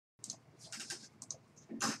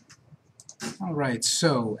All right,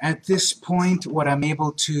 so at this point, what I'm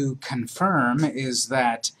able to confirm is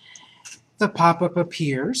that the pop-up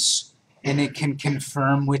appears, and it can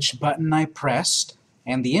confirm which button I pressed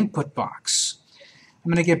and the input box.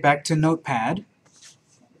 I'm going to get back to Notepad.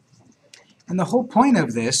 And the whole point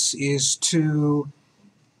of this is to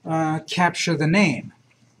capture the name,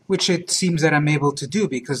 which it seems that I'm able to do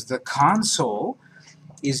because the console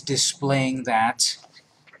is displaying that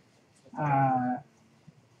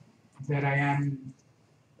that I am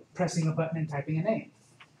pressing a button and typing a name.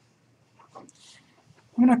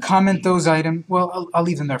 I'm going to comment those items. Well, I'll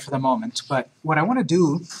leave them there for the moment. But what I want to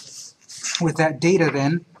do with that data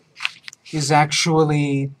then is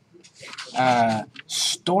actually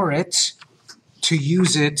store it to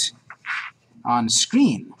use it on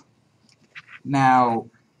screen. Now,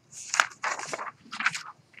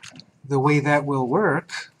 the way that will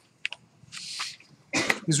work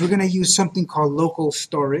is we're going to use something called local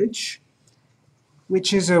storage,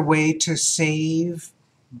 which is a way to save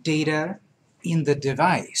data in the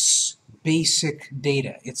device, basic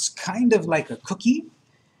data. It's kind of like a cookie,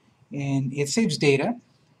 and it saves data,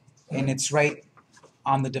 and it's right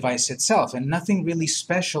on the device itself, and nothing really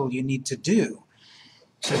special you need to do.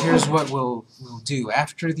 So here's what we'll do.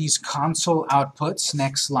 After these console outputs,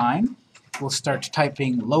 next line, we'll start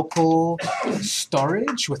typing local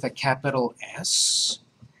storage with a capital S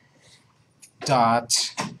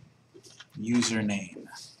dot username.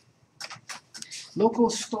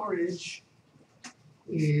 Local storage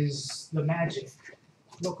is the magic.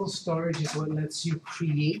 Local storage is what lets you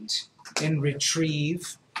create and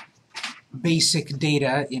retrieve basic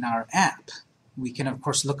data in our app. We can, of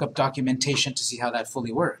course, look up documentation to see how that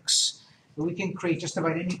fully works. But we can create just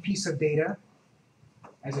about any piece of data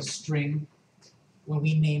as a string when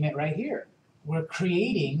we name it right here. We're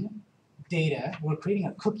creating data, we're creating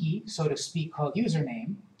a cookie, so to speak, called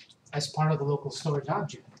username as part of the local storage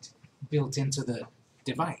object built into the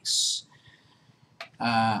device.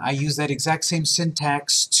 I use that exact same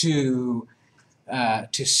syntax to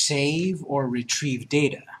save or retrieve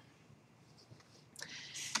data.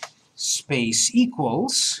 Space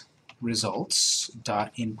equals results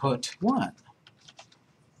dot input 1.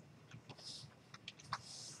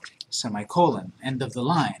 Semicolon, end of the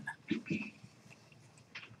line.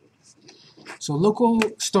 So local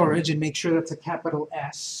storage, and make sure that's a capital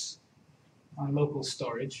S on local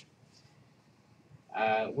storage.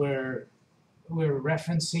 We're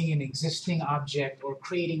referencing an existing object or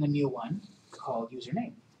creating a new one called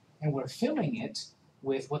username. And we're filling it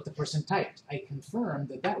with what the person typed. I confirm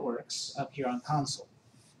that that works up here on console.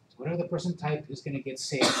 So whatever the person typed is going to get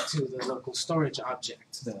saved to the local storage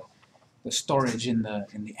object, the storage in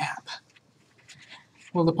the app.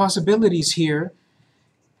 Well, the possibilities here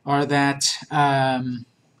are that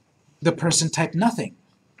the person typed nothing,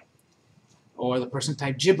 or the person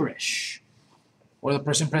typed gibberish, or the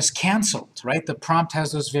person pressed canceled, right? The prompt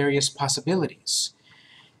has those various possibilities.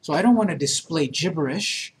 So I don't want to display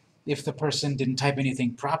gibberish if the person didn't type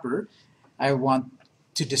anything proper. I want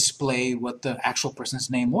to display what the actual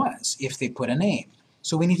person's name was, if they put a name.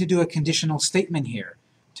 So we need to do a conditional statement here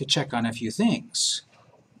to check on a few things.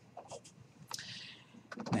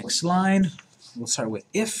 Next line, we'll start with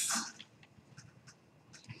if.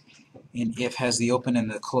 And if has the open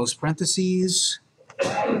and the close parentheses.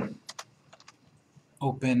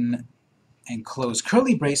 Open and close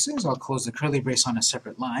curly braces. I'll close the curly brace on a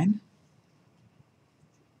separate line.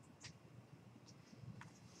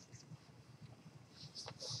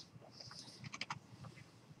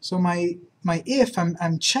 So my if,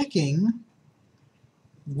 I'm checking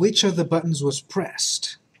which of the buttons was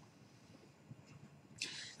pressed.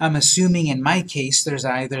 I'm assuming in my case there's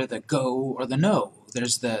either the go or the no.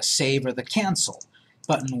 There's the save or the cancel.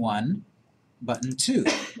 Button 1, button 2.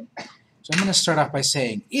 So I'm going to start off by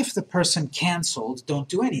saying, if the person canceled, don't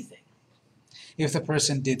do anything. If the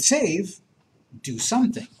person did save, do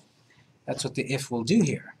something. That's what the if will do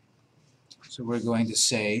here. So we're going to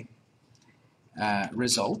say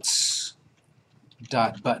results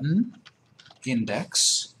dot button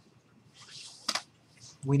index.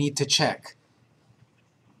 We need to check.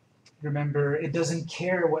 Remember, it doesn't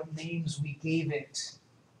care what names we gave it.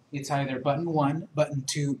 It's either button 1, button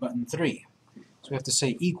 2, button 3. So we have to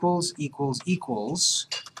say equals, equals, equals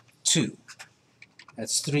 2.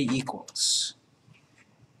 That's 3 equals.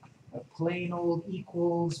 A plain old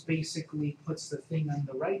equals basically puts the thing on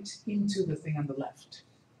the right into the thing on the left.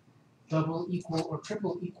 Double equal or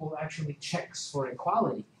triple equal actually checks for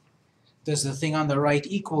equality. Does the thing on the right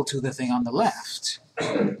equal to the thing on the left?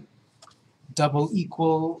 Double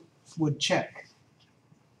equal would check.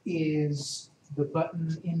 Is the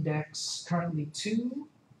button index currently 2?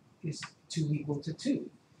 Is 2 equal to 2.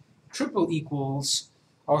 Triple equals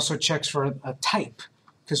also checks for a type,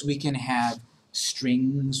 because we can have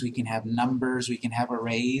strings, we can have numbers, we can have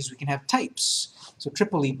arrays, we can have types. So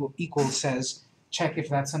triple equal says check if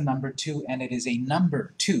that's a number 2 and it is a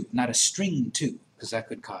number 2, not a string 2, because that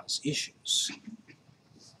could cause issues.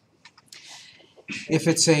 If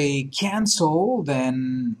it's a cancel,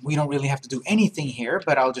 then we don't really have to do anything here,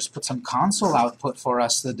 but I'll just put some console output for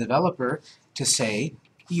us, the developer, to say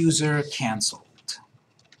user canceled.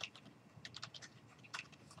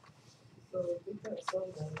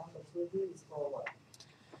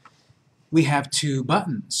 We have 2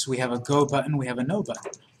 buttons. We have a go button, we have a no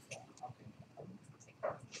button.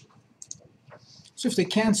 So if they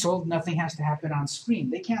canceled, nothing has to happen on screen.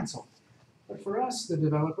 They canceled. But for us, the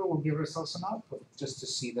developer will give ourselves some output just to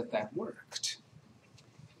see that that worked.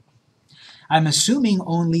 I'm assuming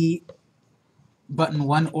only button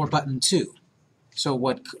 1 or button 2. So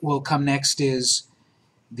what will come next is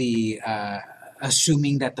the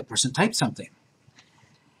assuming that the person typed something.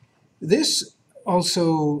 This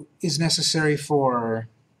also is necessary for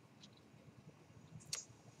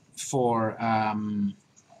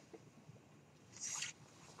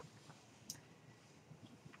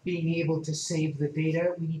being able to save the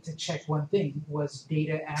data. We need to check one thing: was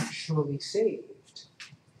data actually saved?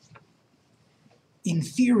 In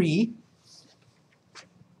theory,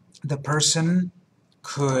 the person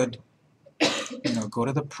could go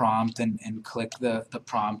to the prompt and click the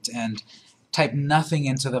prompt and type nothing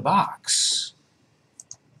into the box.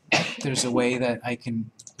 There's a way that I can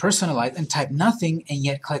personalize and type nothing and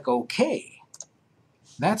yet click OK.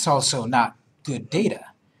 That's also not good data.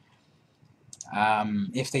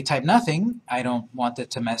 If they type nothing, I don't want that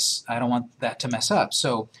to mess up.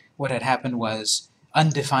 So what had happened was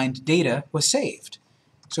undefined data was saved.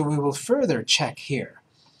 So we will further check here.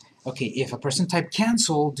 Okay, if a person typed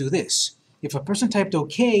cancel, do this. If a person typed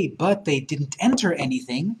OK, but they didn't enter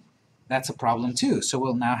anything, that's a problem too. So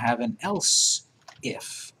we'll now have an else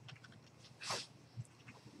if.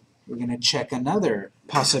 We're going to check another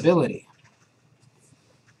possibility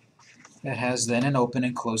that has then an open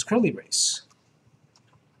and closed curly brace.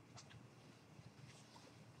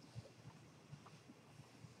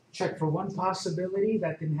 Check for one possibility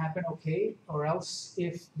that didn't happen, okay, or else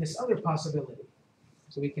if this other possibility.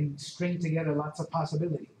 So we can string together lots of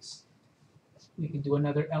possibilities. We can do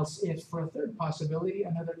another else if for a third possibility,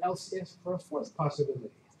 another else if for a fourth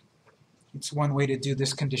possibility. It's one way to do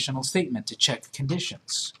this conditional statement, to check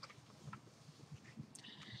conditions.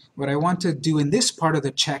 What I want to do in this part of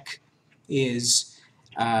the check is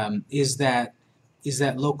that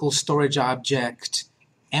local storage object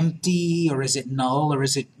empty, or is it null, or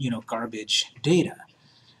is it garbage data?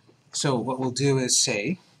 So what we'll do is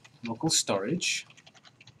say local storage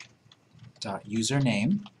dot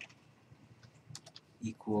username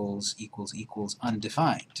equals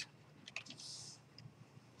undefined.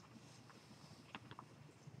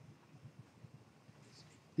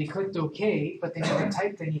 They clicked OK, but they never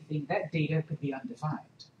typed anything. That data could be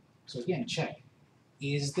undefined. So again, check.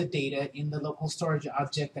 Is the data in the local storage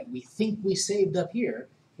object that we think we saved up here,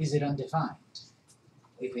 is it undefined?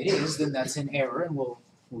 If it is, then that's an error, and we'll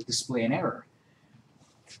display an error.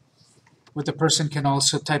 What the person can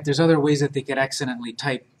also type, there's other ways that they could accidentally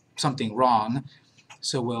type something wrong.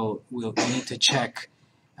 So we'll need to check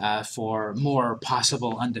for more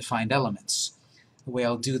possible undefined elements. The way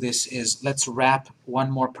I'll do this is, let's wrap one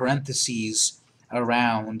more parentheses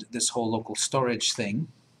around this whole local storage thing.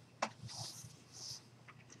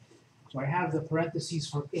 So I have the parentheses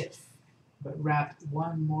for if, but wrap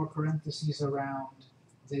one more parentheses around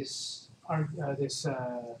this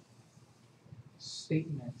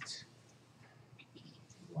statement.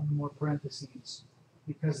 One more parentheses,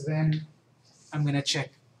 because then I'm going to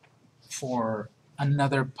check for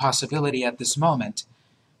another possibility at this moment.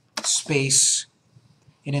 Space,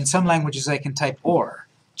 and in some languages I can type or.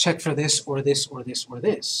 Check for this, or this, or this, or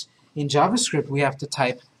this. In JavaScript we have to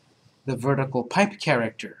type the vertical pipe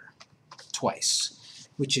character twice,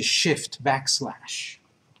 which is shift backslash.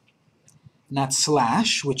 Not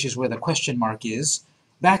slash, which is where the question mark is,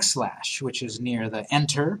 backslash, which is near the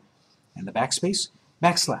enter and the backspace,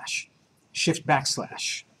 backslash, shift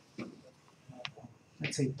backslash.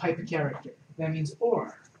 That's a pipe character. That means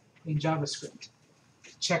or in JavaScript.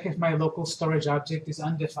 Check if my local storage object is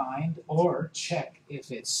undefined, or check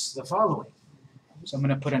if it's the following. So I'm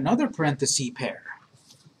going to put another parenthesis pair.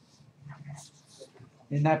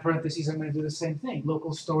 In that parentheses, I'm going to do the same thing.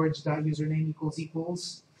 Local storage.username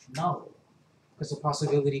equals null, because the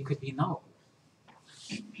possibility could be null.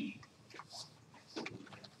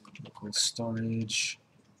 Local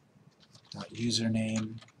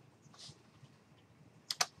storage.username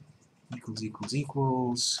equals equals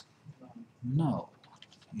equals null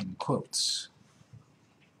in quotes.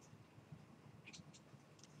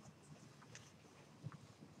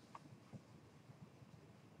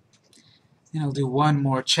 And I'll do one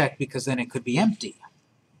more check because then it could be empty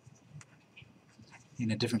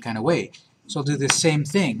in a different kind of way. So I'll do the same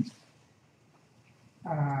thing.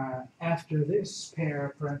 After this,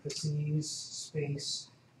 pair parentheses, space,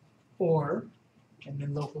 or, and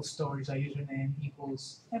then local storage username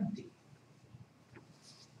equals empty.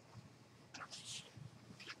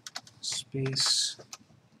 Space.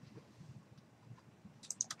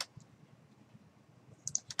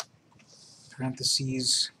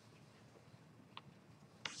 Parentheses.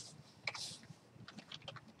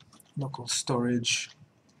 Local storage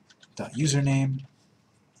dot username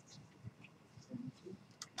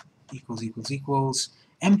equals equals equals.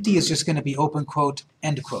 Empty is just going to be open quote,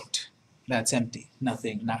 end quote. That's empty.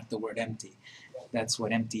 Nothing, not the word empty. That's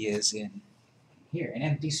what empty is in Here, an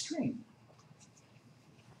empty string.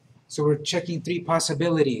 So we're checking three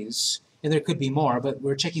possibilities, and there could be more, but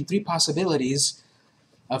we're checking three possibilities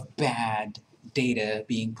of bad data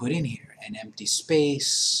being put in here. An empty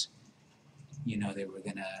space, you know,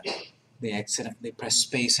 they press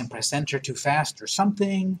space and press enter too fast or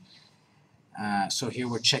something. So here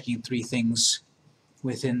we're checking three things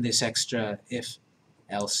within this extra if,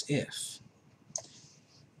 else, if.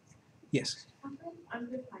 Yes?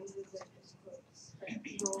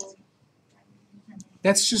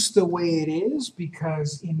 That's just the way it is,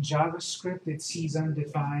 because in JavaScript it sees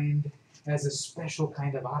undefined as a special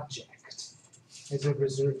kind of object, as a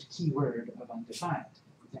reserved keyword of undefined.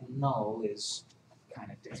 And null is kind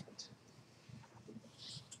of different.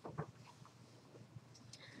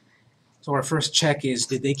 So our first check is,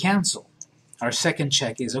 did they cancel? Our second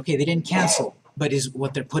check is, okay, they didn't cancel, but is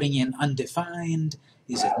what they're putting in undefined?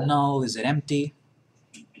 Is it null? Is it empty?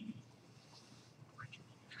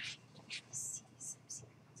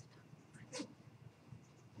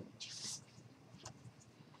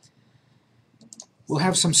 We'll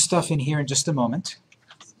have some stuff in here in just a moment.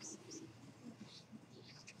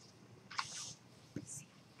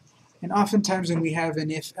 And oftentimes when we have an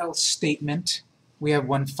if-else statement, we have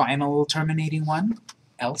one final terminating one,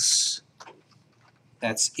 else.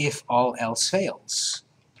 That's if all else fails.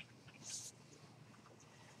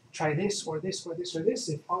 Try this, or this, or this, or this.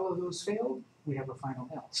 If all of those fail, we have a final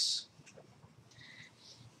else.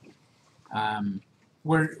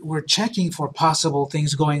 We're checking for possible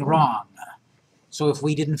things going wrong. So if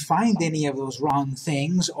we didn't find any of those wrong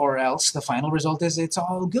things, or else the final result is it's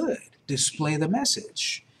all good. Display the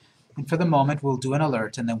message. And for the moment, we'll do an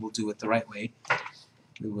alert, and then we'll do it the right way.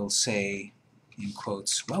 We will say, in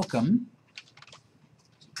quotes, welcome,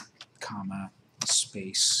 comma,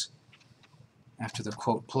 space, after the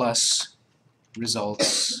quote plus,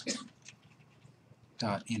 results,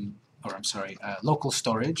 dot in, or I'm sorry, local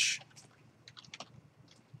storage,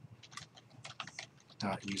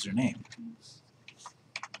 dot username.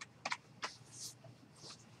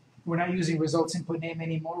 We're not using results input name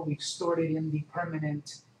anymore. We've stored it in the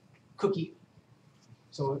permanent cookie.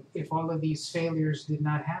 So if all of these failures did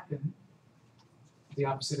not happen, the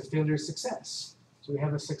opposite of failure is success. So we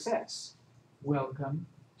have a success. Welcome,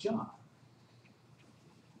 John.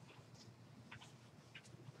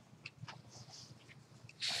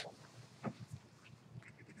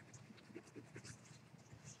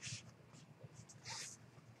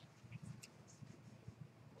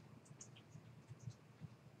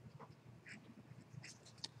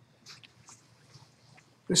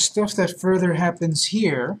 The stuff that further happens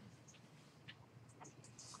here,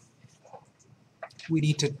 we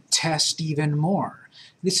need to test even more.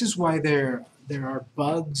 This is why there are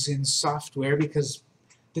bugs in software, because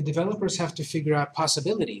the developers have to figure out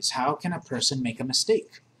possibilities. How can a person make a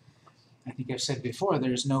mistake? I think I've said before,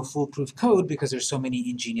 there's no foolproof code because there's so many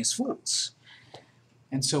ingenious fools.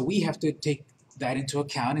 And so we have to take that into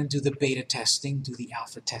account and do the beta testing, do the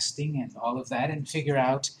alpha testing, and all of that, and figure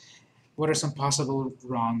out what are some possible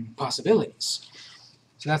wrong possibilities.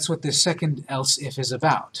 So that's what this second else if is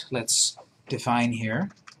about. Let's define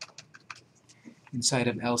here, inside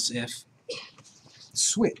of else if,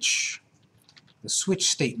 switch, the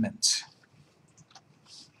switch statement.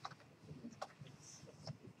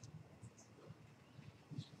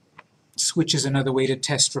 Switch is another way to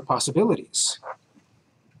test for possibilities.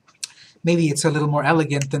 Maybe it's a little more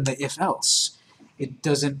elegant than the if-else. It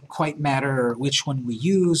doesn't quite matter which one we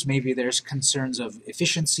use. Maybe there's concerns of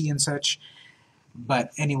efficiency and such,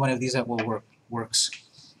 but any one of these that will works.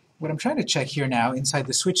 What I'm trying to check here now inside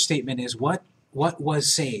the switch statement is what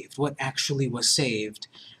was saved, what actually was saved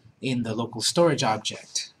in the local storage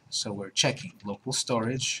object. So we're checking local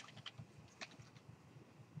storage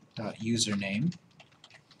username.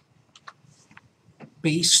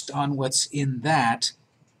 Based on what's in that,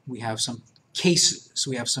 we have some cases,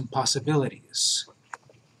 we have some possibilities.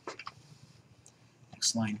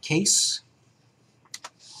 Next line, case,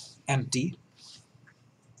 empty,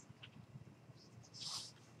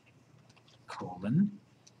 colon.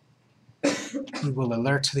 We will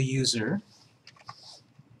alert the user.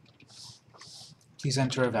 Please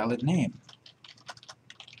enter a valid name.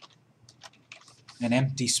 An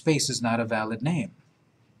empty space is not a valid name.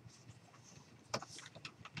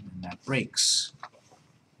 And that breaks.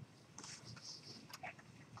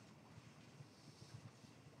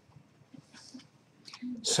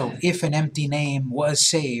 So if an empty name was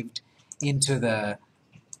saved into the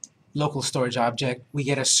local storage object, we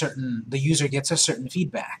get the user gets a certain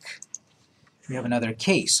feedback. We have another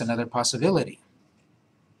case, another possibility.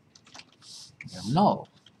 We have null.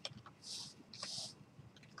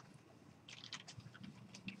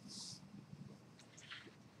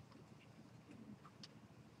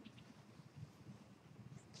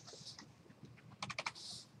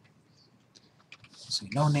 So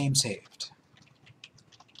no name saved.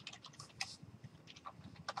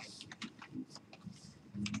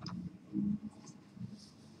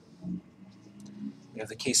 We have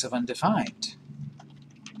the case of undefined.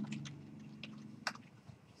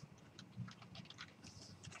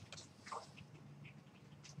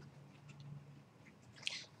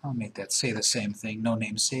 I'll make that say the same thing, no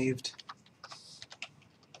name saved.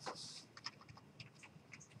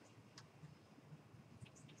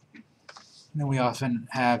 And then we often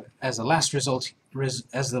have, as the last resort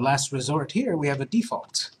here, we have a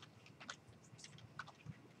default.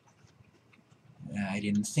 I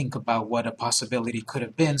didn't think about what a possibility could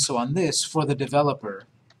have been, so on this, for the developer,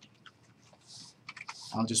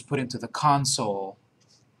 I'll just put into the console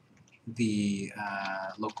the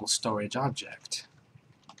local storage object.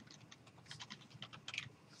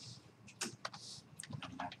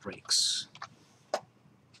 And that breaks.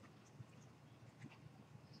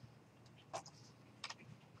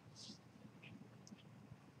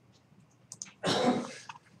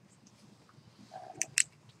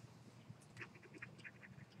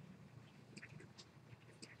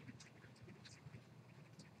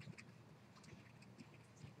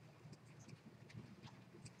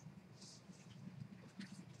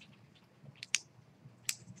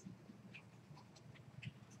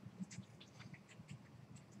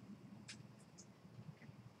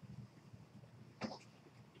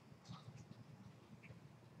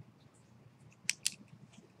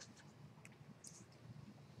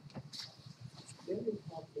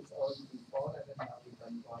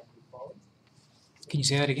 Can you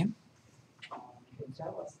say that again? In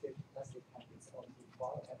JavaScript, does it have its own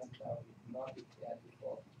default and not declare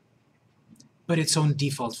default? But its own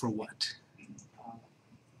default for what?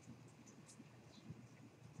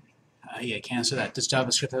 Yeah, I can't answer that. Does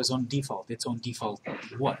JavaScript have its own default? Its own default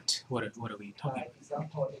what? What are we talking about? For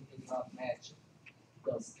example, it did not match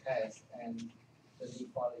those tests and the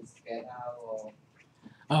default is get out or...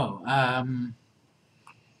 Oh,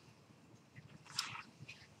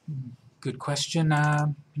 good question.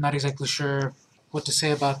 Not exactly sure what to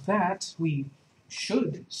say about that. We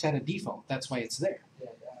should set a default. That's why it's there. Yeah,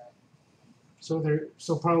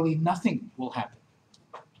 So probably nothing will happen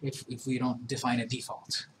if we don't define a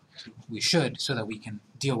default. We should, so that we can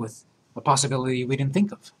deal with a possibility we didn't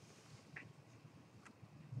think of.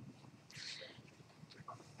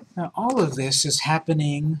 Now, all of this is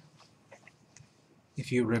happening,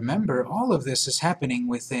 if you remember, all of this is happening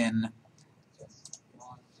within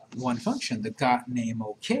one function, the got_name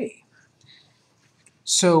OK.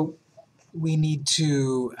 So we need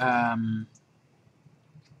to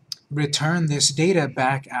return this data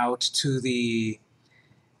back out to the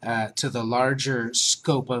larger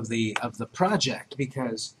scope of the project,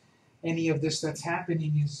 because any of this that's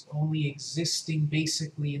happening is only existing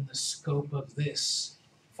basically in the scope of this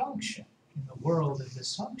function, in the world of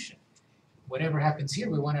this function. Whatever happens here,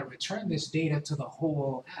 we want to return this data to the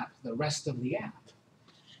whole app, the rest of the app.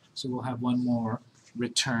 So we'll have one more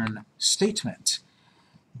return statement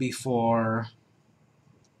before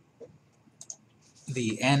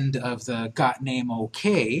the end of the got_name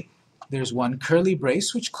OK. There's one curly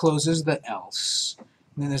brace which closes the else.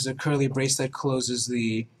 And then there's a curly brace that closes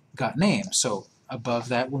the got_name. So above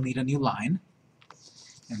that we'll need a new line.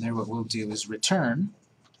 And there what we'll do is return,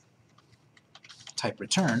 type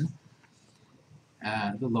return,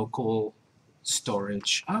 the local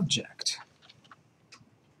storage object.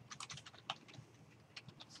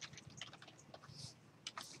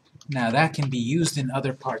 Now that can be used in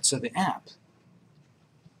other parts of the app.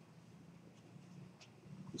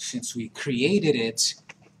 Since we created it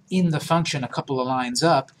in the function a couple of lines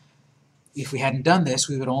up. If we hadn't done this,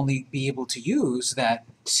 we would only be able to use that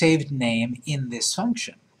saved name in this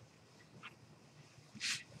function.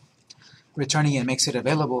 Returning it makes it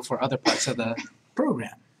available for other parts of the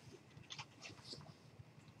program.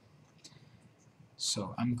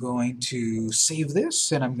 So I'm going to save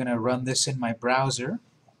this, and I'm going to run this in my browser.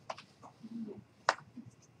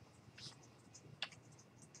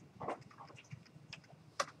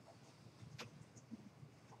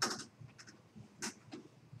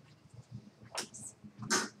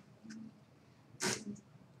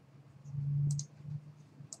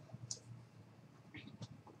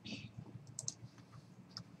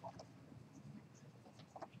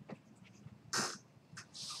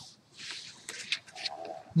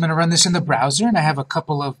 I'm going to run this in the browser, and I have a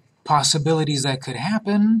couple of possibilities that could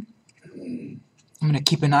happen. I'm going to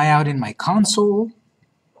keep an eye out in my console.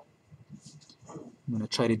 I'm going to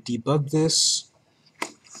try to debug this.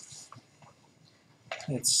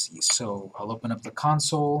 Let's see, so I'll open up the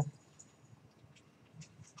console.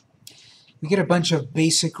 We get a bunch of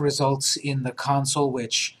basic results in the console,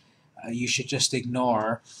 which you should just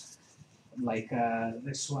ignore. Like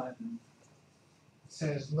this one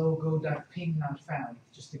says logo.ping not found.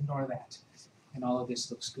 Just ignore that. And all of this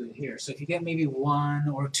looks good here. So if you get maybe 1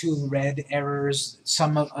 or 2 red errors,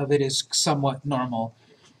 some of it is somewhat normal.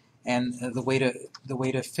 And the way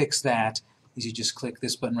to fix that is you just click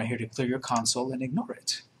this button right here to clear your console and ignore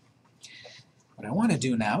it. What I want to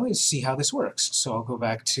do now is see how this works. So I'll go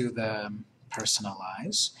back to the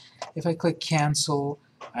personalize. If I click cancel,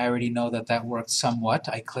 I already know that that worked somewhat.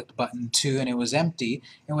 I clicked button 2 and it was empty.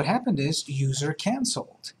 And what happened is user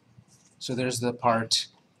canceled. So there's the part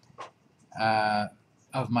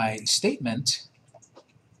of my statement,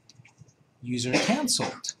 user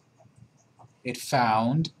canceled. It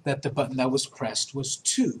found that the button that was pressed was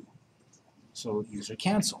 2. So user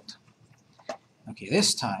canceled. Okay,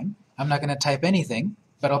 this time I'm not going to type anything,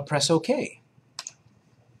 but I'll press OK.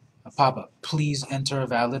 A pop-up, please enter a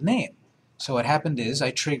valid name. So what happened is I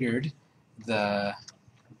triggered the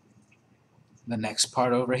next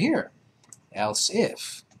part over here. Else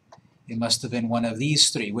if. It must have been one of these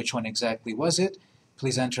 3. Which one exactly was it?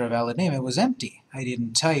 Please enter a valid name. It was empty. I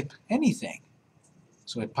didn't type anything.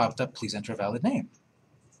 So it popped up, please enter a valid name.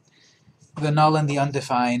 The null and the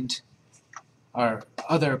undefined are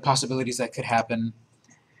other possibilities that could happen,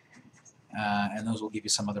 and those will give you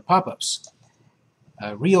some other pop-ups.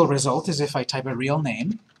 A real result is if I type a real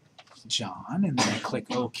name, John, and then I click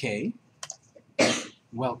OK.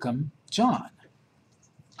 Welcome, John.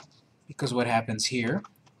 Because what happens here,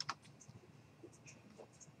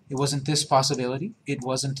 it wasn't this possibility, it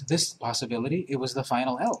wasn't this possibility, it was the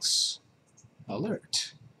final else.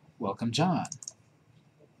 Alert. Welcome, John.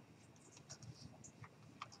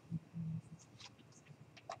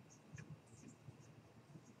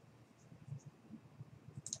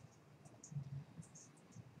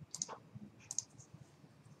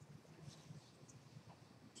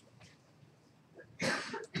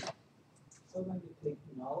 So when you click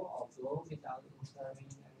no or go without entering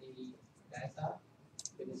any data,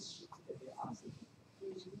 it is asking.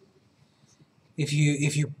 If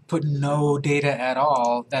you put no data at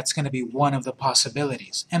all, that's going to be one of the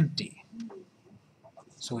possibilities, empty.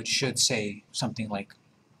 So it should say something like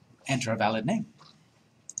enter a valid name.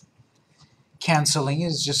 Canceling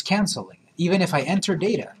is just canceling. Even if I enter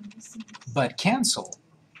data but cancel,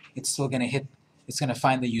 it's still going to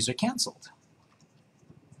find the user canceled.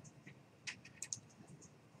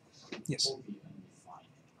 Yes.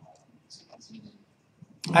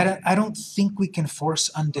 I don't think we can force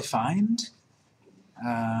undefined.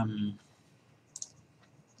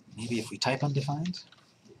 Maybe if we type undefined.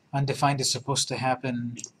 Undefined is supposed to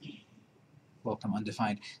happen. Welcome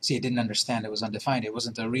undefined. See, it didn't understand it was undefined. It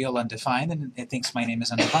wasn't a real undefined, and it thinks my name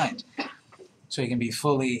is undefined. So it can be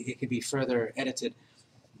further edited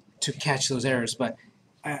to catch those errors. But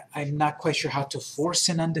I'm not quite sure how to force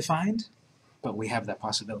an undefined, but we have that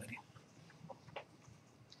possibility.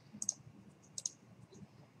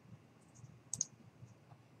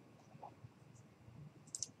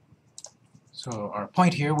 So our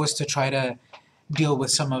point here was to try to deal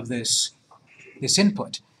with some of this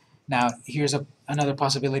input. Now, here's another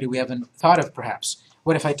possibility we haven't thought of, perhaps.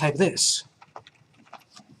 What if I type this?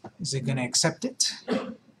 Is it going to accept it?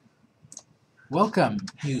 Welcome,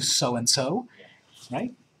 you so-and-so,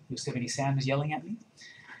 right? Yosemite Sam is yelling at me.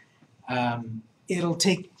 It'll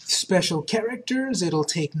take special characters, it'll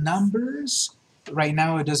take numbers. Right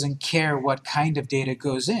now it doesn't care what kind of data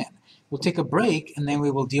goes in. We'll take a break and then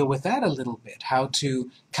we will deal with that a little bit, how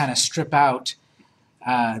to kind of strip out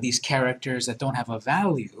these characters that don't have a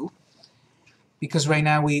value because right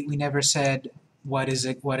now we never said what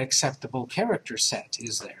acceptable character set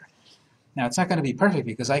is there. Now it's not going to be perfect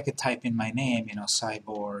because I could type in my name,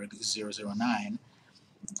 Cyborg009.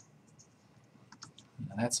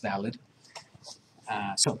 That's valid.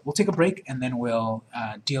 So we'll take a break and then we'll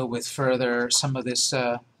deal with further some of this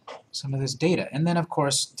data. And then of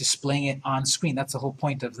course displaying it on screen. That's the whole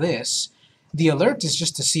point of this. The alert is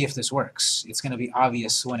just to see if this works. It's going to be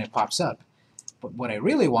obvious when it pops up. But what I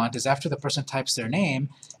really want is after the person types their name,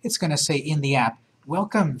 it's going to say in the app,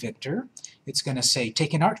 welcome Victor. It's going to say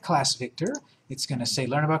take an art class Victor. It's going to say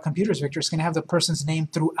learn about computers Victor. It's going to have the person's name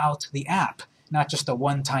throughout the app, not just a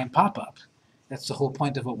one-time pop-up. That's the whole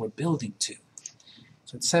point of what we're building to.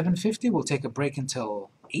 So at 7:50, we'll take a break until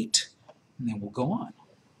 8, and then we'll go on.